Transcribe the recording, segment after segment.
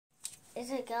Is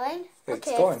it going? It's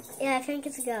okay. going. Yeah, I think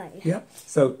it's going. Yeah.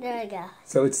 So There we go.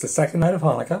 So it's the second night of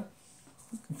Hanukkah.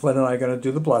 Flynn and I are going to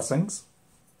do the blessings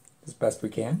as best we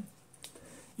can.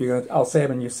 I'll say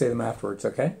them and you say them afterwards,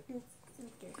 okay?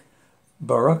 Okay.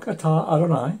 Baruch atah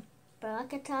Adonai. Baruch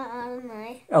atah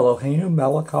Adonai. Eloheinu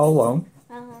melech haolam.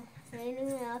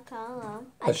 Eloheinu melech haolam.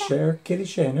 Asher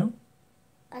kiddushenu.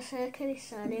 Asher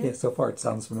kiddushenu. Yeah, so far it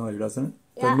sounds familiar, doesn't it?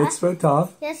 Yeah, the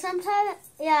mitzvotav. Yeah, sometimes.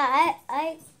 Yeah,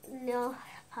 I know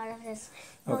part of this.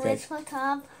 Okay.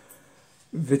 Mitzvotav.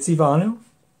 Vitzivanu.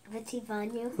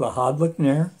 Vitzivanu. Lahadlik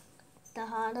ner.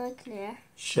 Lahadlik ner.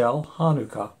 Shel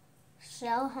Hanukkah.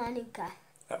 Shel Hanukkah.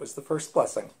 That was the first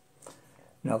blessing.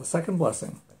 Now the second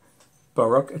blessing.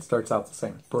 Baruch, it starts out the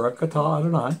same. Baruch atah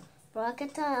Adonai. Baruch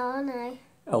atah Adonai.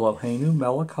 Eloheinu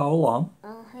melech haolam.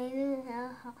 Eloheinu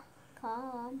melech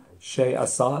haolam.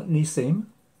 She'asah nisim.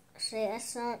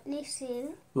 She'asah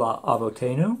nisim.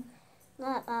 La'avotenu.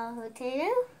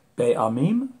 La'avotenu.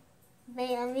 Be'amim.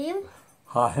 Be'amim.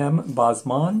 Hahem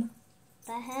bazman.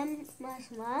 Bahem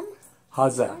mazman.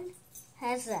 Hazeh.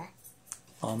 Hazeh.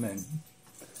 Amen.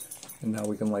 And now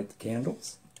we can light the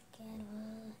candles.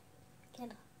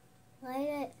 Candle. Light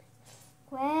it.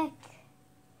 Quick.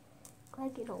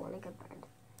 Quick, you don't want to get burned.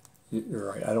 You're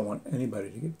right. I don't want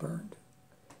anybody to get burned.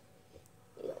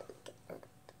 You don't want to get burned.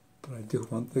 But I do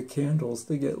want the candles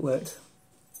to get lit.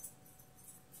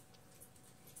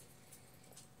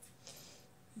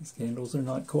 These candles are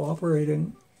not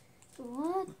cooperating.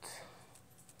 What?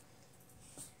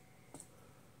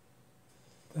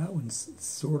 That one's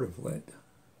sort of lit.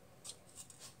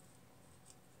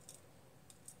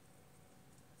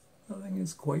 Nothing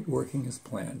is quite working as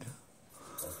planned.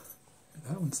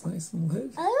 That one's nice and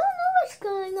lit. I don't know what's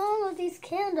going on with these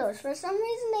candles. For some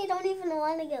reason, they don't even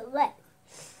want to get lit.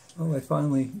 Well,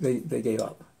 they gave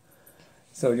up.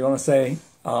 So do you want to say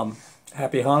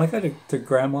Happy Hanukkah to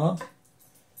Grandma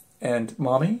and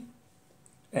Mommy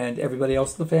and everybody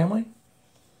else in the family?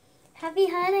 Happy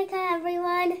Hanukkah,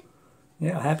 everyone.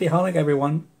 Yeah, Happy Hanukkah,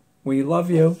 everyone. We love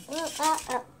you.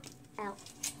 Ow.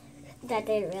 That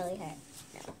didn't really hurt.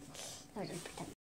 No. That was just pretend.